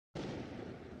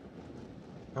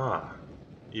Ah,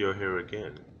 you're here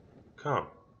again. Come,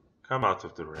 come out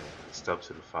of the rain and step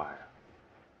to the fire,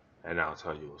 and I'll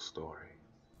tell you a story.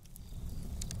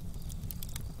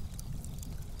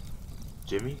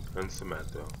 Jimmy and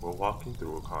Samantha were walking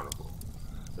through a carnival.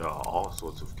 There are all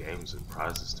sorts of games and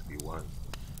prizes to be won.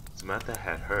 Samantha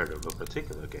had heard of a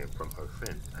particular game from her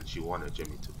friend, and she wanted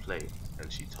Jimmy to play,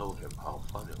 and she told him how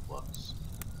fun it was.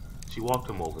 She walked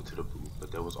him over to the booth,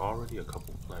 but there was already a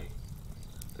couple playing.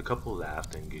 The couple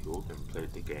laughed and giggled and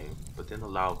played the game, but then a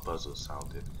loud buzzer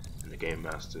sounded, and the game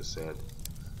master said,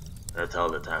 "That's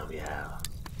all the time we have.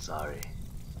 Sorry."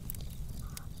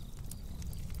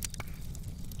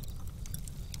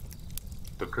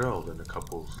 The girl in the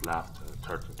couple's laughter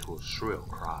turned into a shrill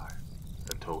cry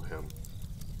and told him,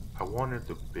 "I wanted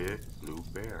the big blue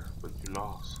bear, but you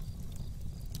lost."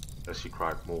 As she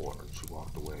cried more and she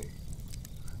walked away,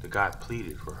 the guy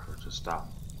pleaded for her to stop,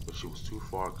 but she was too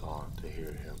far gone to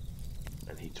hear him,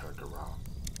 and he turned around.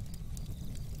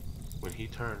 When he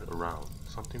turned around,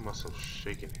 something must have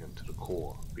shaken him to the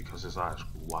core because his eyes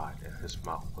grew wide and his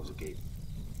mouth was agape.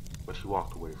 But he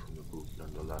walked away from the booth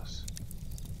nonetheless.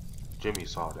 Jimmy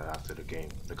saw that after the game,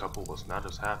 the couple was not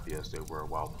as happy as they were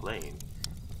while playing,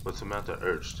 but Samantha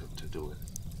urged him to do it.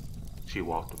 She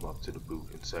walked him up to the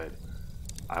booth and said,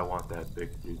 "I want that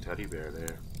big blue teddy bear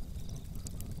there."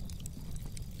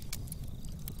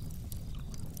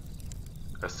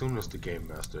 As soon as the game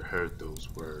master heard those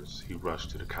words, he rushed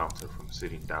to the counter from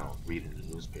sitting down reading the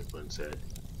newspaper and said,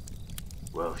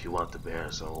 "Well, if you want the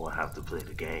bear, someone will have to play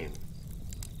the game."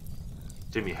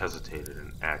 Jimmy hesitated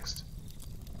and asked,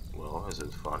 "Well, is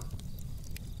it fun?"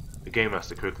 The game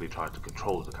master quickly tried to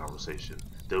control the conversation.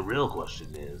 "The real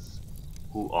question is,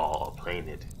 who all are playing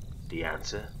it? The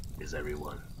answer is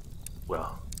everyone.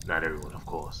 Well, not everyone, of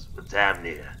course, but damn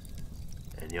near.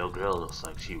 And your girl looks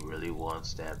like she really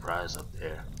wants that prize up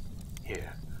there.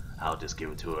 Here, I'll just give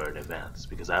it to her in advance,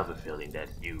 because I have a feeling that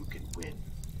you can win."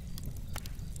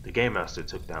 The game master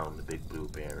took down the big blue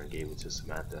bear and gave it to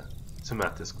Samantha.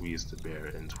 Samantha squeezed the bear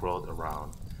and twirled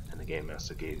around, and the game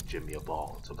master gave Jimmy a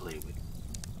ball to play with.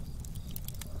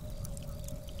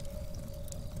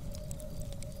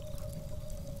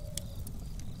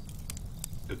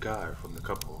 The guy from the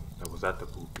couple that was at the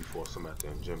booth before Samantha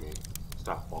and Jimmy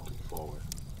stopped walking forward.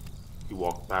 He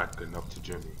walked back and up to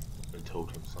Jimmy and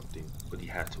told him something, but he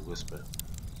had to whisper,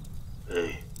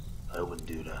 "Hey, I wouldn't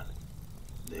do that.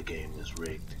 The game is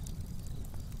rigged."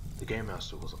 The game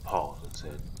master was appalled and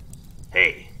said,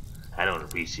 "Hey, I don't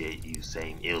appreciate you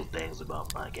saying ill things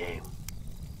about my game."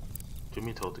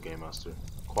 Jimmy told the game master,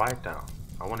 "Quiet down.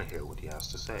 I want to hear what he has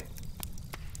to say."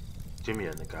 Jimmy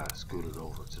and the guy scooted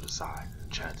over to the side and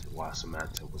chatted while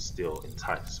Samantha was still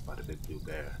enticed by the big blue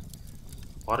bear.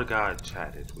 While the guy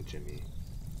chatted with Jimmy,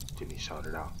 Jimmy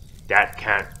shouted out, "That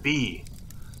can't be!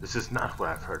 This is not what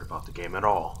I've heard about the game at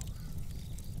all."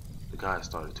 The guy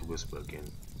started to whisper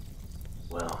again,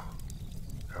 "Well,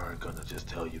 I ain't gonna just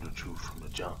tell you the truth from the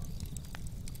jump.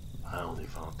 I only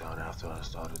found out after I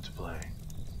started to play.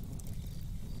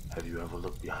 Have you ever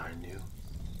looked behind you?"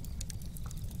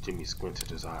 Jimmy squinted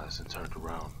his eyes and turned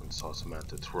around and saw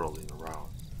Samantha twirling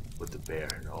around with the bear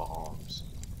in her arms.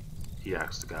 He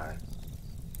asked the guy,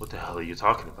 "What the hell are you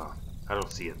talking about? I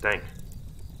don't see a thing."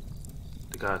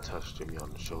 The guy touched Jimmy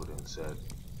on the shoulder and said,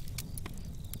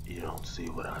 "You don't see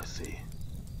what I see,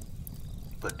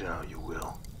 but now you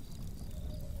will."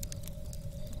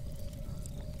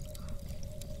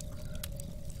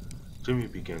 Jimmy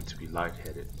began to be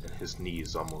lightheaded and his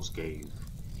knees almost gave.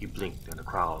 He blinked and a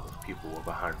crowd of people were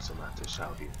behind Samantha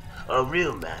shouting, "A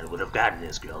real man would have gotten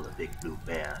this girl a big blue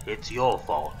bear. It's your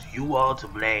fault. You are to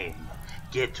blame.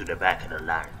 Get to the back of the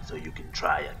line so you can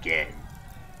try again."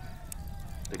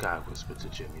 The guy whispered to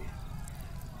Jimmy,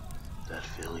 "That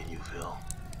feeling you feel,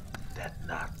 that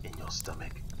knot in your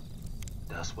stomach,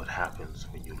 that's what happens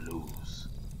when you lose."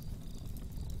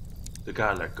 The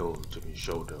guy let go of Jimmy's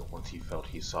shoulder once he felt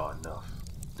he saw enough.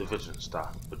 The vision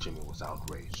stopped, but Jimmy was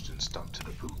outraged and stumped to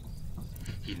the booth.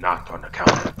 He knocked on the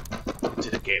counter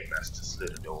until the game master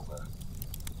slid it over.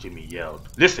 Jimmy yelled,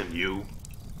 "Listen, you!"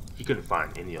 He couldn't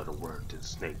find any other word than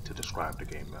snake to describe the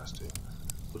game master,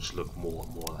 which looked more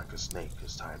and more like a snake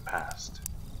as time passed.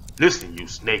 "Listen, you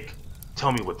snake!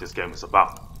 Tell me what this game is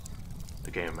about."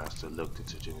 The game master looked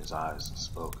into Jimmy's eyes and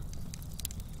spoke,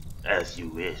 "As you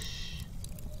wish."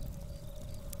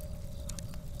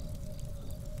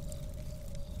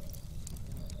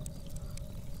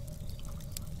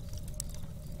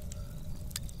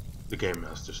 The game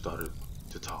master started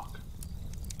to talk.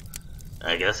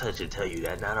 "I guess I should tell you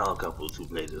that not all couples who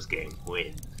play this game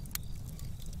win."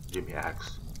 Jimmy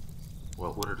asked,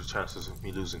 "Well, what are the chances of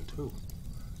me losing too?"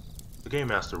 The game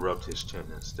master rubbed his chin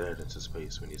and stared into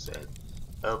space when he said,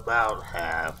 "About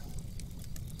half."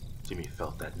 Jimmy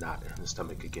felt that knot in his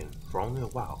stomach again for only a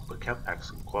while, but kept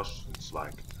asking questions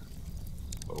like,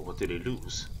 well, what did he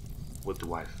lose? What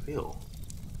do I feel?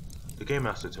 The game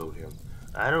master told him,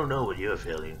 "I don't know what you're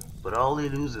feeling, but all they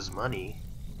lose is money.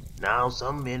 Now,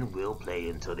 some men will play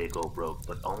until they go broke,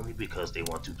 but only because they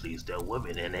want to please their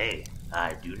women, and hey,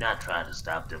 I do not try to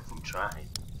stop them from trying."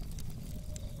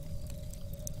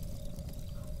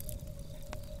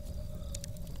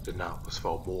 The knot was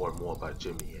felt more and more by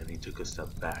Jimmy, and he took a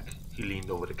step back. He leaned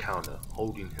over the counter,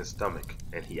 holding his stomach,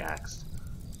 and he asked,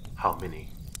 "How many?"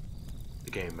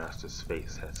 The game master's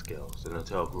face had scales, and a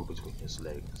tail grew between his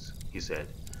legs. He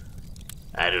said,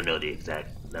 "I don't know the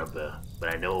exact number,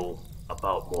 but I know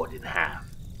about more than half."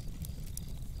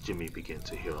 Jimmy began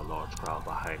to hear a large crowd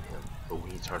behind him, but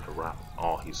when he turned around,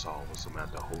 all he saw was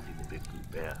Samantha holding the big blue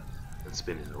bear and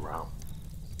spinning around.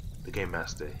 The game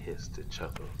master hissed and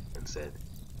chuckled and said,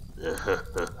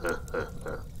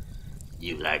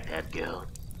 "You like that, girl?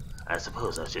 I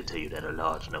suppose I should tell you that a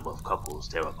large number of couples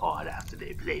tear apart after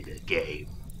they play the game."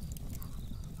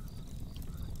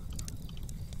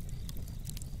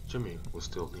 Jimmy was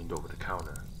still leaned over the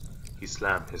counter. He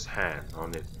slammed his hand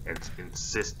on it and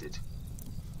insisted,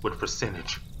 "What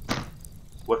percentage?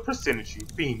 What percentage, you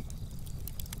fiend?"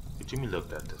 Jimmy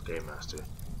looked at the game master,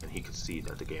 and he could see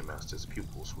that the game master's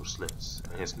pupils were slits,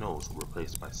 and his nose were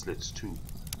replaced by slits too.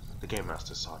 The game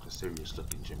master saw the serious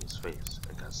look in Jimmy's face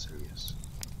and got serious.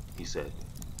 He said,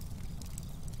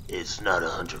 "It's not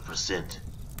 100%,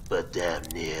 but damn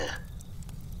near."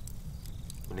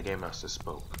 When the game master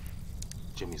spoke,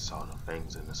 Jimmy saw the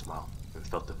fangs in his mouth and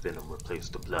felt the venom replace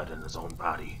the blood in his own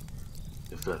body.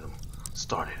 The venom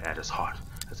started at his heart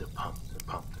as it pumped and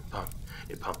pumped and pumped.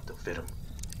 It pumped the venom.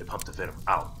 It pumped the venom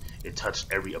out. It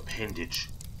touched every appendage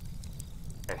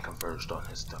and converged on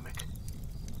his stomach.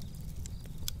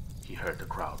 He heard the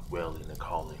crowd wailing and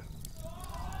calling,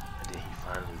 and then he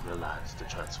finally realized the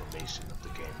transformation of the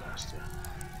game master.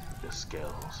 The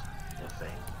scales, the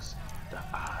fangs, the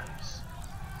eyes.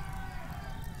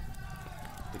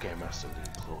 The game master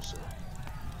leaned closer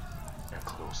and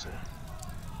closer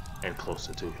and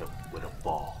closer to him with a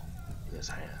ball in his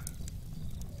hand.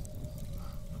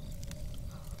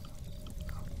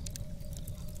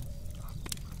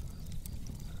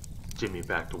 Jimmy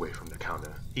backed away from the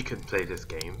counter. He couldn't play this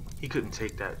game. He couldn't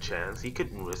take that chance. He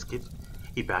couldn't risk it.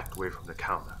 He backed away from the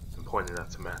counter and pointed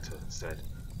at Samantha and said,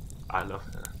 "I love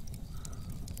her."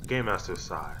 The game master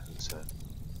sighed and said,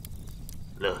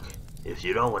 "Look, if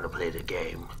you don't want to play the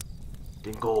game,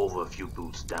 then go over a few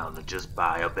boots down and just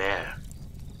buy a bear."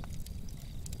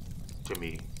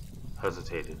 Jimmy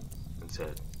hesitated and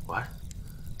said, "What?"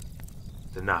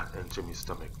 The knot in Jimmy's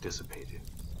stomach dissipated,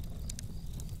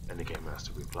 and the game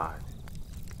master replied,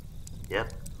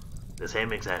 "Yep, the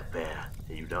same exact bear,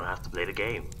 and you don't have to play the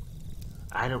game.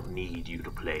 I don't need you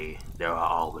to play. There are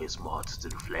always moths to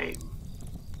the flame."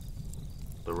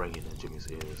 The ringing in Jimmy's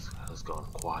ears has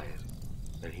gone quiet,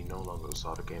 and he no longer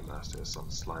saw the game master as some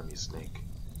slimy snake.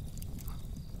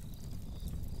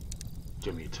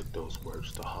 Jimmy took those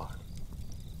words to heart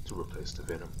to replace the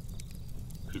venom.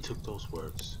 He took those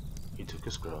words, he took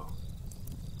his girl,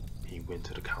 he went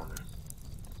to the counter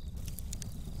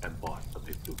and bought a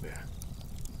big blue bear.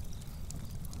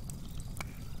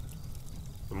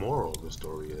 The moral of the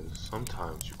story is,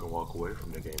 sometimes you can walk away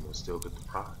from the game and still get the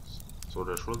prize, so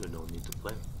there's really no need to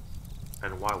play.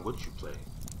 And why would you play?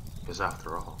 Because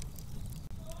after all,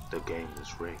 the game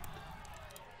is rigged.